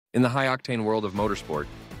In the high-octane world of motorsport,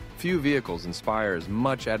 few vehicles inspire as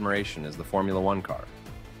much admiration as the Formula One car.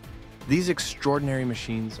 These extraordinary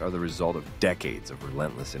machines are the result of decades of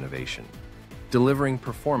relentless innovation, delivering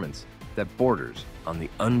performance that borders on the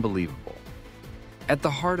unbelievable. At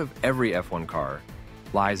the heart of every F1 car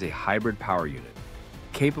lies a hybrid power unit,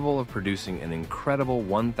 capable of producing an incredible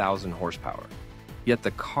 1,000 horsepower. Yet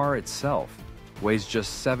the car itself weighs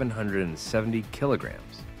just 770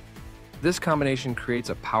 kilograms. This combination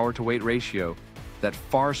creates a power-to-weight ratio that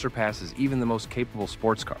far surpasses even the most capable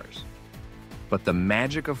sports cars. But the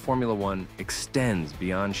magic of Formula One extends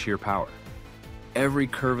beyond sheer power. Every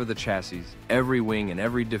curve of the chassis, every wing, and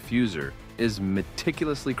every diffuser is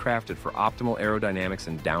meticulously crafted for optimal aerodynamics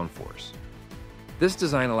and downforce. This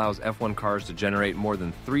design allows F1 cars to generate more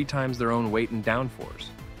than 3 times their own weight and downforce,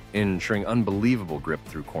 ensuring unbelievable grip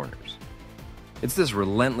through corners. It's this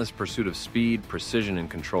relentless pursuit of speed, precision, and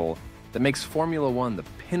control that makes Formula One the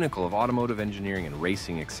pinnacle of automotive engineering and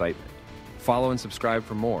racing excitement. Follow and subscribe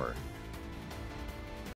for more